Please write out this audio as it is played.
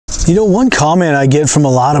You know, one comment I get from a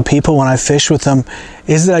lot of people when I fish with them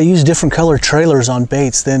is that I use different color trailers on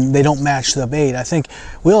baits, then they don't match the bait. I think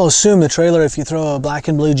we all assume the trailer, if you throw a black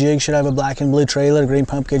and blue jig, should have a black and blue trailer, green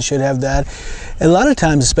pumpkin should have that. A lot of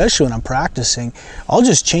times, especially when I'm practicing, I'll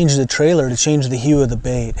just change the trailer to change the hue of the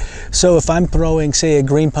bait. So if I'm throwing, say, a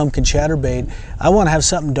green pumpkin chatterbait, I want to have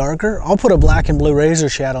something darker, I'll put a black and blue razor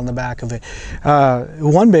shad on the back of it.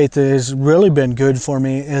 One bait that has really been good for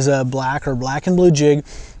me is a black or black and blue jig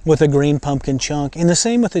with a green pumpkin chunk, and the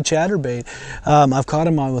same with the chatterbait. I've caught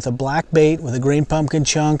them on with a black bait with a green pumpkin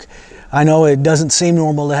chunk. I know it doesn't seem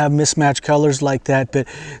normal to have mismatched colors like that, but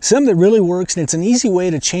something that really works, and it's an easy way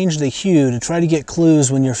to change the hue, to try to get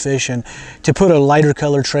clues when you're fishing, to put a lighter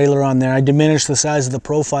color trailer on there. I diminish the size of the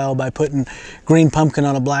profile by putting green pumpkin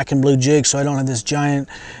on a black and blue jig, so I don't have this giant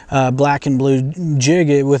black and blue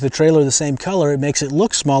jig with a trailer the same color. It makes it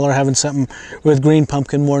look smaller, having something with green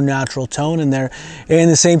pumpkin, more natural tone in there. And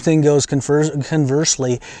the same thing goes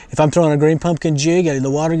conversely. If I'm throwing a green pumpkin jig and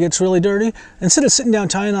the water gets really dirty, instead of sitting down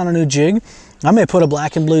tying on a new jig, I may put a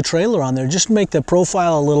black and blue trailer on there just to make the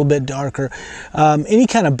profile a little bit darker. Any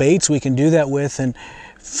kind of baits we can do that with, and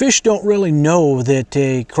fish don't really know that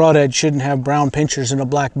a crawdad shouldn't have brown pinchers and a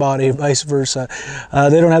black body, vice versa.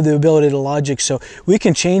 They don't have the ability to logic, so we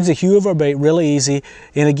can change the hue of our bait really easy.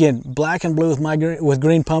 And again, black and blue with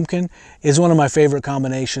green pumpkin is one of my favorite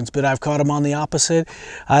combinations, but I've caught them on the opposite.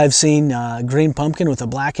 I've seen green pumpkin with a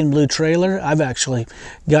black and blue trailer. I've actually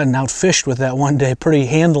gotten outfished with that one day pretty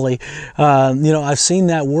handily. You know, I've seen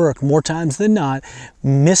that work more times than not.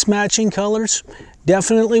 Mismatching colors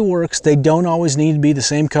definitely works. They don't always need to be the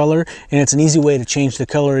same color, and it's an easy way to change the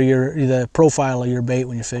color of the profile of your bait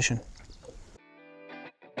when you're fishing.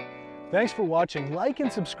 Thanks for watching. Like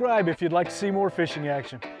and subscribe if you'd like to see more fishing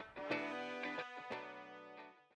action.